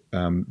that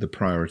the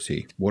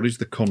priority. What is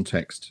the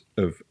context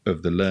of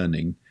the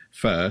learning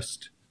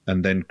first,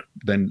 and then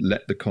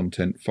let the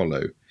content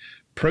follow.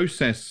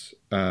 Process,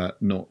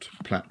 not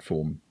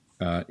platform,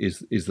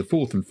 is the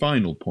fourth and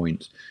final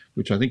point,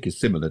 which I think is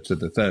similar to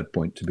the third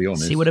point, to be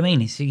honest. See what I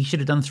mean? So you should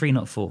have done 3,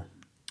 not 4.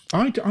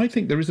 I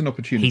think there is an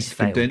opportunity to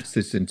condense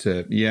this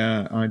into you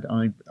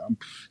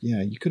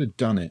could have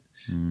done it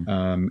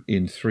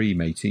in 3,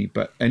 matey.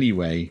 But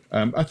anyway,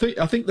 I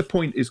think the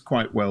point is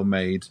quite well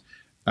made.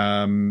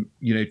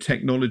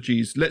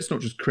 Technologies. Let's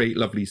not just create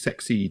lovely,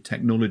 sexy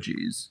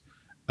technologies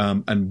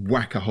and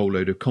whack a whole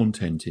load of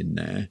content in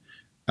there.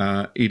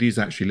 It is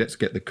actually, let's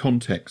get the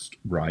context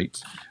right.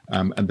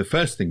 And the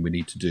first thing we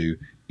need to do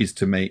is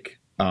to make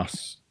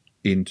us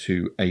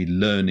into a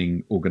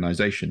learning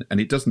organization. And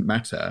it doesn't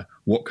matter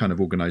what kind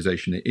of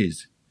organization it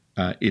is.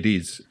 It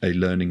is a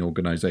learning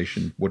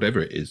organization, whatever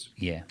it is.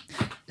 Yeah.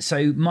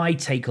 So my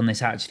take on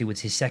this actually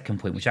was his second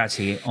point, which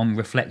actually on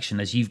reflection,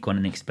 as you've gone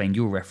and explained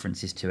your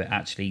references to it,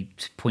 actually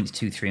points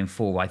 2, 3 and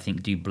 4, I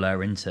think do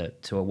blur into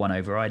a one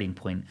overriding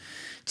point.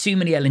 Too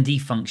many L&D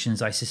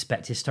functions, I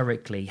suspect,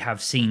 historically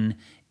have seen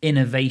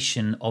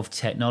innovation of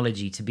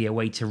technology to be a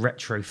way to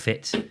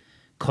retrofit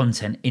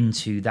content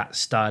into that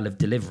style of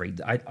delivery.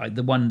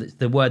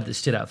 The word that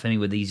stood out for me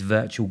were these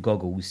virtual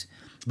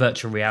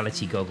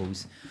reality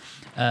goggles.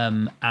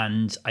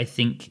 And I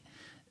think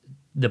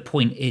the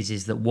point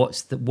is that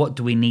what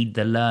do we need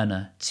the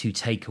learner to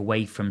take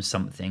away from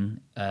something?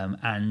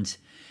 And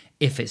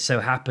if it so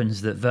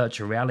happens that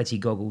virtual reality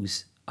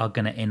goggles are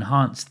going to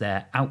enhance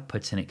their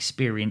output and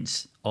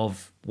experience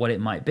of what it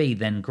might be,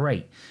 then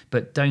great.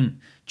 But don't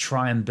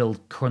try and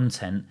build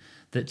content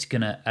that's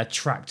going to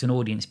attract an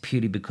audience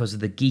purely because of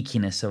the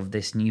geekiness of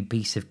this new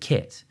piece of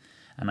kit.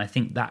 And I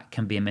think that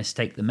can be a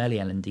mistake that many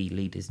L&D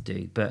leaders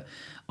do. But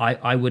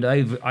I would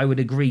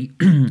agree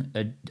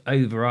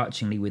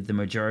overarchingly with the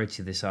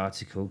majority of this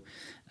article,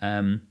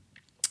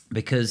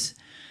 because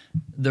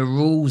the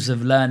rules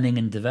of learning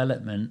and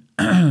development,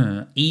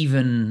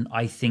 even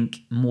I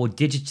think more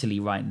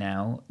digitally right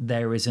now,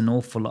 there is an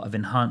awful lot of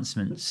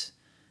enhancements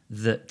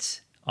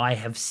that I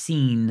have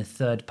seen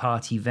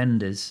third-party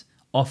vendors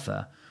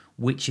offer,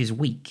 which is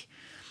weak.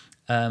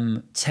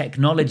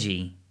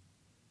 Technology,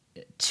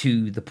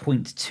 to the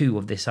point 2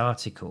 of this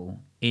article,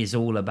 is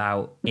all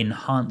about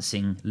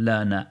enhancing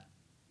learner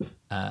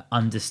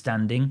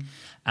understanding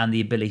and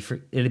the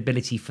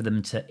ability for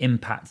them to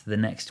impact the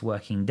next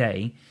working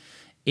day.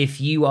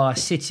 If you are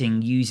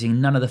sitting using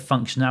none of the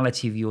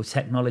functionality of your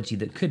technology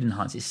that could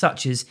enhance it,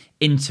 such as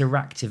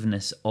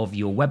interactiveness of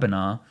your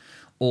webinar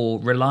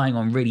or relying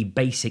on really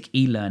basic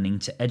e-learning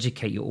to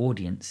educate your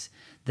audience,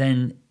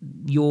 then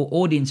your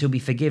audience will be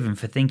forgiven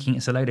for thinking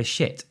it's a load of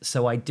shit.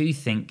 So I do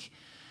think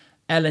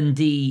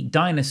L&D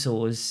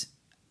dinosaurs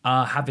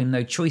are having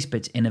no choice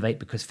but to innovate,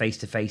 because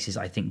face-to-face is,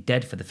 I think,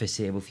 dead for the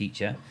foreseeable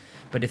future.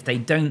 But if they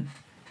don't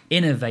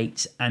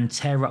innovate and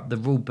tear up the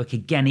rule book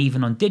again,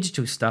 even on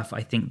digital stuff,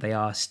 I think they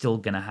are still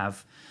going to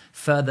have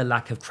further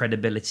lack of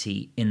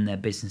credibility in their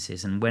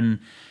businesses. And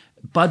when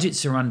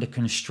budgets are under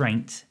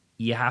constraint,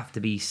 you have to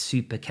be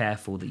super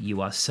careful that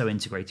you are so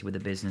integrated with the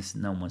business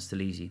that no one wants to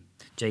lose you.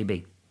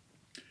 JB.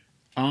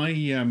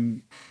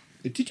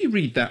 Did you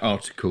read that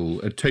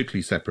article,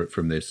 totally separate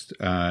from this,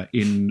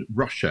 in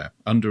Russia,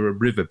 under a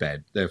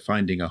riverbed, they're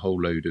finding a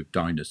whole load of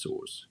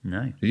dinosaurs?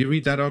 No. Did you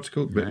read that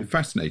article? No.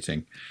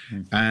 Fascinating.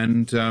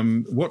 And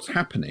what's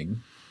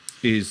happening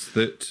is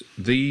that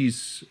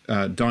these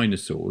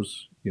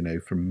dinosaurs,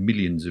 from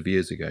millions of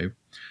years ago,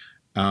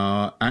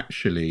 are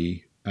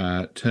actually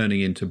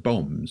turning into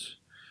bombs,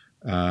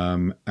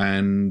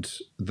 and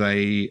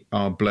they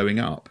are blowing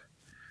up.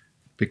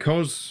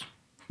 Because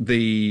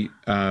the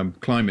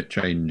climate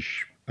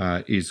change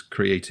is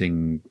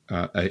creating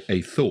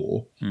a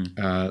thaw,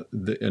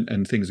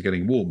 and things are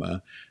getting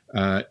warmer.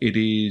 It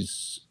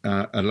is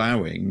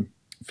allowing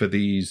for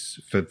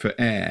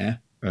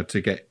air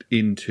to get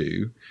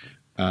into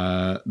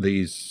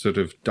these sort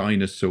of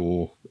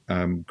dinosaur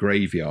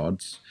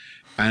graveyards,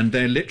 and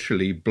they're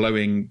literally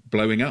blowing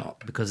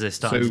up because they're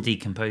starting to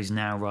decompose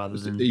now rather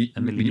than a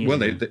million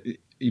years ago.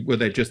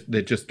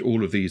 They're just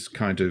all of these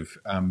kind of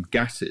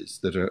gases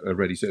that are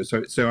ready.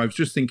 So I was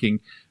just thinking,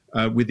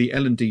 with the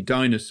L&D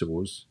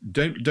dinosaurs,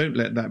 don't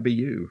let that be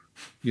you,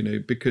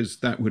 because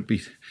that would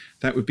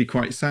be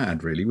quite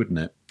sad, really, wouldn't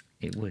it?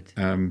 It would.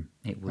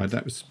 It would.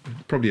 That was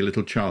probably a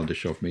little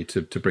childish of me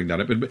to bring that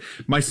up. But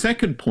my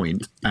second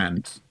point,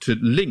 and to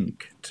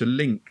link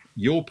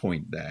your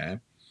point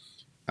there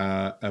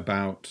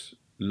about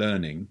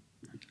learning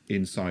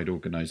inside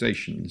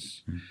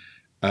organisations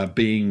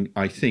being,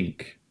 I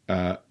think,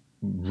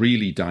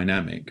 really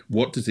dynamic.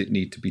 What does it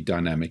need to be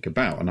dynamic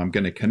about? And I'm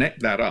going to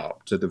connect that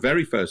up to the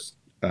very first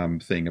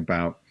thing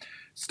about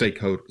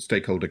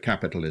stakeholder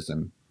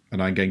capitalism.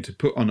 And I'm going to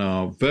put on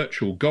our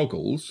virtual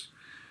goggles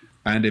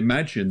and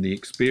imagine the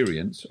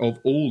experience of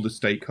all the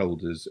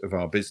stakeholders of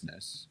our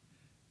business.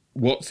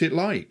 What's it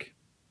like?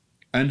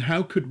 And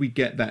how could we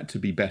get that to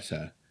be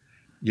better?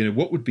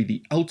 What would be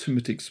the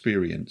ultimate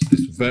experience,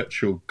 this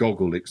virtual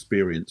goggle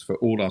experience for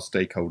all our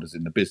stakeholders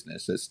in the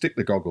business? Let's stick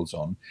the goggles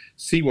on,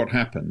 see what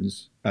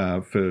happens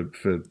for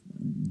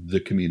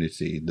the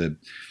community,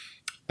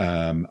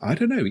 I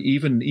don't know,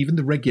 even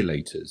the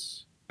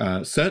regulators,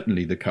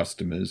 certainly the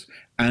customers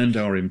and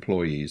our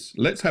employees.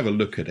 Let's have a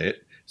look at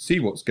it, see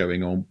what's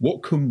going on.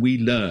 What can we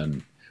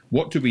learn?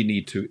 What do we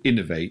need to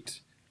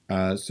innovate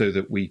so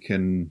that we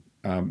can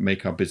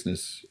make our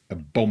business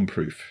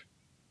bomb-proof?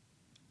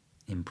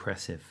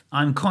 Impressive.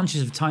 I'm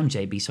conscious of time,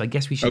 JB, so I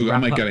guess we should wrap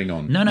up. Am I going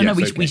on? No.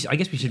 Okay. I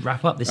guess we should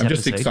wrap up this episode. I'm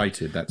just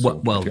excited, that's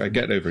all. Well, I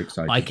get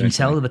overexcited. I can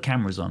tell the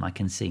camera's on, I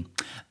can see.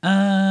 If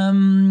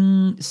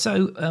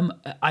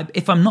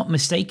I'm not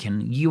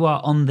mistaken, you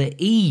are on the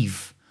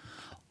eve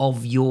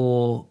of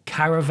your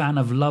Caravan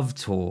of Love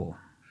tour.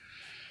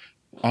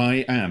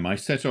 I am. I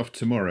set off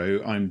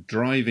tomorrow. I'm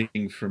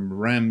driving from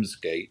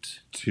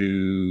Ramsgate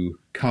to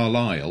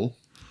Carlisle,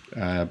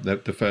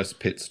 the first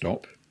pit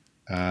stop.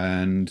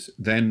 And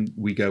then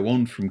we go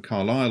on from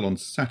Carlisle on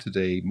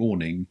Saturday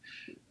morning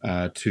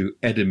to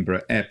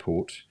Edinburgh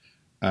Airport,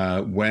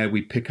 where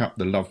we pick up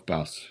the Love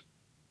Bus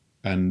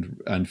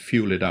and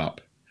fuel it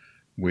up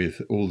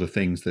with all the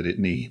things that it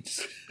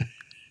needs.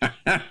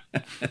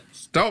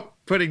 Stop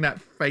putting that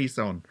face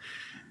on.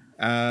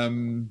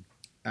 But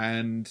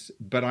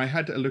I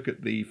had a look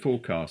at the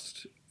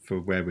forecast for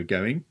where we're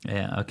going.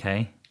 Yeah,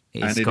 okay.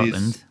 It's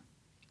Scotland.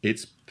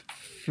 It's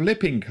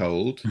flipping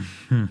cold.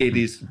 It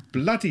is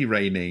bloody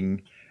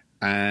raining,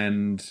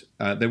 and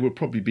there will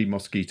probably be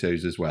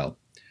mosquitoes as well.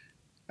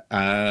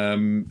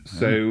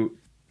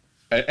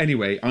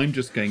 Anyway, I'm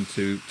just going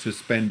to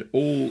spend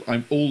all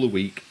the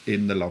week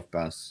in the Love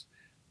Bus,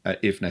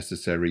 if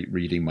necessary,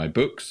 reading my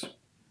books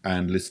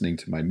and listening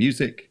to my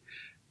music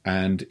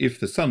And if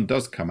the sun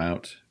does come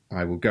out,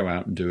 I will go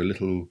out and do a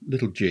little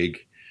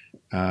jig,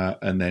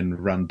 and then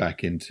run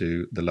back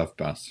into the Love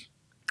Bus.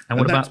 And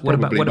what about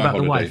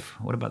the wife?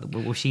 What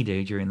will she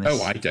do during this?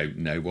 Oh, I don't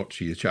know what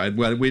she is.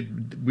 Well,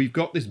 we've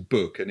got this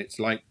book, and it's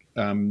like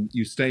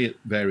you stay at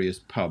various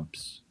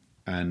pubs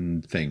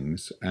and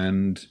things,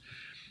 and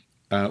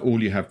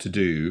all you have to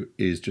do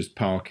is just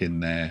park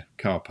in their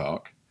car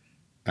park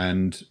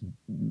and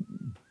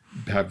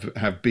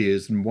have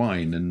beers and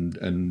wine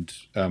and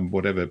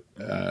whatever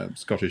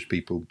Scottish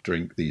people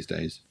drink these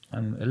days.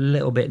 I'm a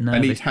little bit nervous.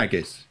 And eat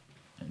haggis.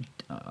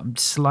 I'm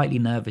slightly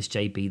nervous,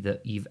 JB,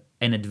 that you've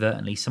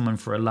inadvertently, someone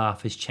for a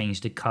laugh has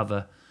changed a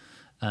cover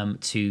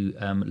to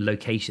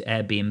location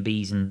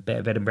Airbnbs and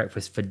bed and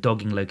breakfast for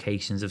dogging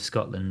locations of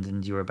Scotland,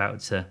 and you're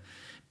about to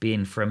be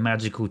in for a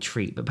magical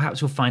treat. But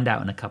perhaps we'll find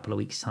out in a couple of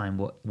weeks' time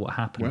what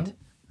happened.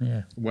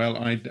 Well,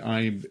 I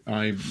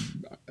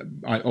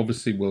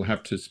obviously will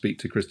have to speak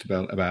to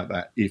Christabel about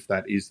that if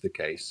that is the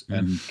case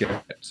and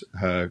get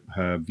her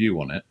view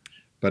on it.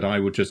 But I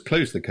would just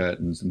close the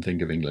curtains and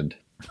think of England.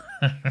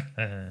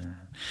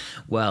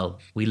 Well,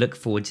 we look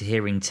forward to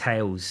hearing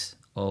tales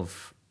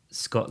of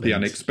Scotland. The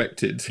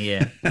unexpected.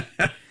 Yeah.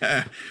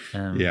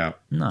 Yeah.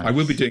 Nice. I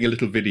will be doing a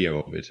little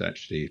video of it,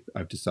 actually,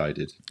 I've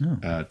decided,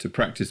 to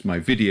practice my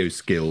video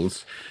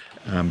skills.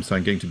 So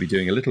I'm going to be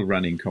doing a little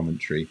running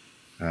commentary,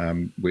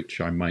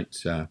 which I might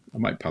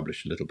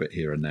publish a little bit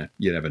here and there.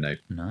 You never know.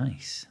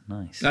 Nice.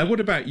 Now, what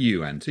about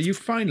you, Ant? Are you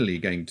finally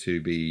going to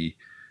be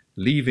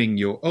leaving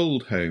your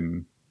old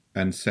home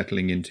and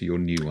settling into your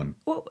new one?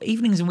 Well,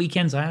 evenings and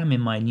weekends, I am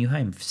in my new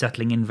home,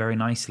 settling in very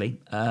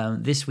nicely.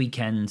 This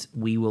weekend,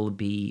 we will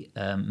be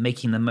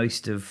making the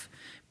most of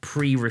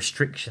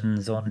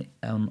pre-restrictions on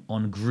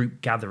group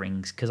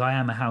gatherings, because I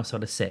am a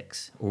household of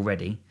 6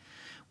 already,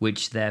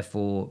 which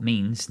therefore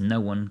means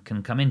no one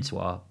can come into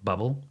our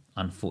bubble,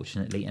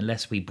 unfortunately,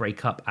 unless we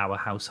break up our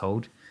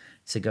household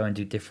to go and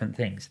do different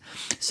things.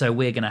 So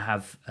we're going to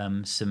have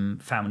some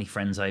family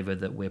friends over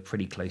that we're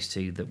pretty close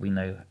to, that we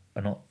know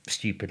are not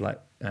stupid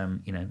like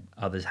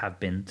others have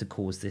been, to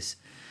cause this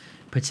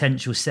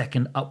potential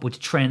second upward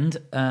trend.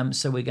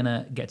 So we're going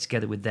to get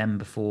together with them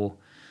before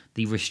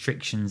the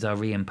restrictions are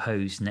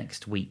reimposed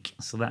next week.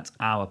 So that's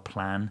our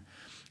plan.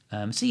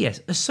 So yes,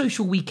 a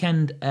social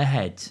weekend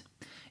ahead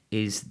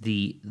is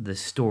the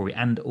story.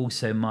 And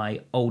also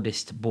my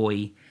oldest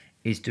boy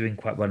is doing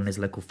quite well in his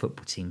local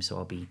football team, so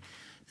I'll be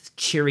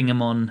cheering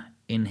him on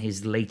in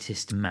his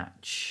latest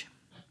match.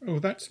 Oh,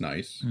 that's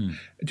nice.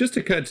 It just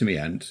occurred to me,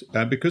 Ant,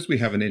 because we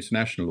have an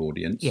international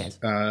audience, yes.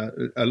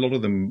 A lot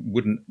of them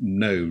wouldn't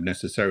know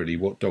necessarily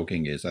what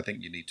dogging is. I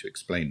think you need to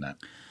explain that.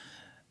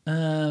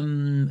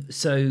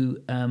 So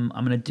I'm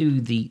going to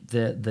do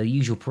the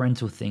usual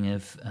parental thing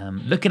of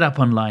look it up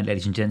online,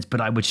 ladies and gents,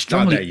 but I would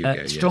strongly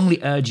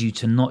urge you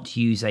to not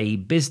use a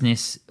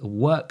business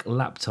work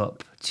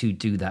laptop to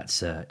do that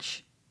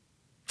search.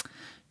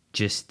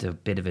 Just a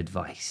bit of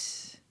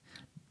advice.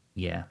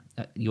 Yeah.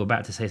 You're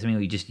about to say something,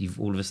 or you've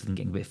all of a sudden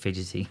getting a bit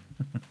fidgety?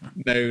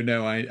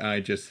 No, I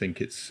just think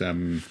it's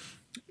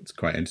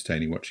quite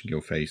entertaining watching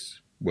your face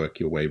work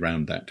your way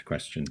around that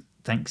question.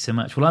 Thanks so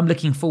much. Well, I'm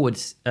looking forward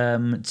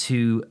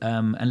to,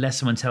 unless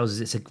someone tells us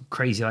it's a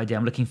crazy idea,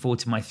 I'm looking forward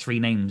to my 3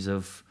 names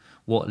of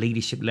what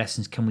leadership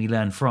lessons can we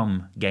learn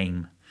from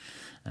game.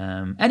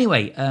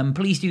 Anyway,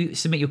 please do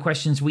submit your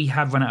questions. We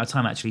have run out of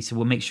time, actually, so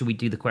we'll make sure we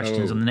do the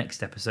questions on the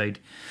next episode.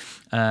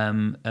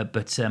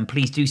 But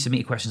please do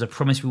submit your questions. I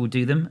promise we will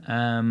do them.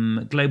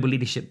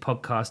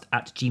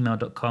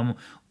 globalleadershippodcast@gmail.com,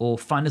 or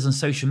find us on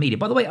social media.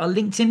 By the way, our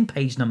LinkedIn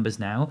page numbers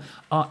now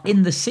are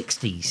in the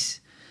 60s.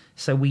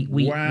 So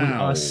we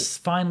are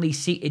finally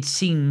it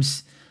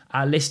seems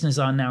our listeners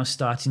are now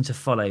starting to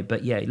follow.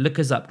 But yeah, look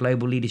us up,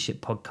 Global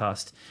Leadership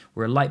Podcast.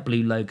 We're a light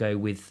blue logo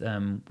with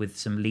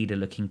some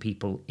leader-looking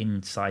people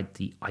inside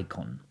the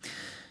icon.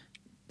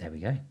 There we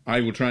go.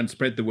 I will try and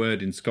spread the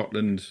word in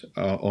Scotland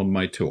on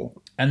my tour.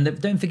 And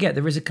don't forget,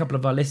 there is a couple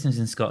of our listeners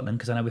in Scotland,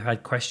 because I know we've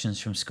had questions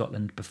from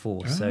Scotland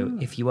before. So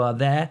if you are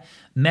there,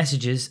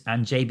 messages,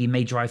 and JB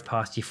may drive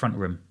past your front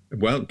room.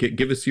 Well,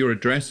 give us your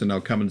address and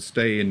I'll come and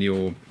stay in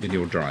your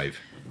drive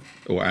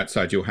or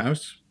outside your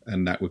house,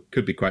 and that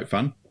could be quite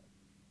fun.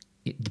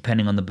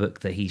 Depending on the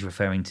book that he's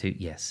referring to,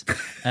 yes.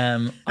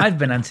 I've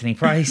been Anthony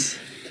Price.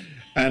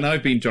 And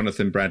I've been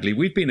Jonathan Bradley.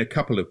 We've been a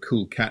couple of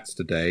cool cats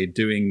today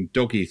doing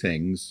doggy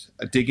things,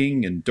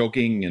 digging and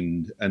dogging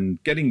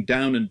and getting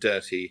down and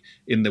dirty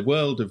in the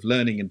world of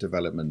learning and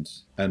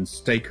development and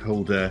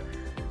stakeholder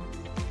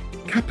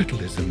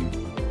capitalism.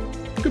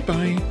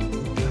 Goodbye.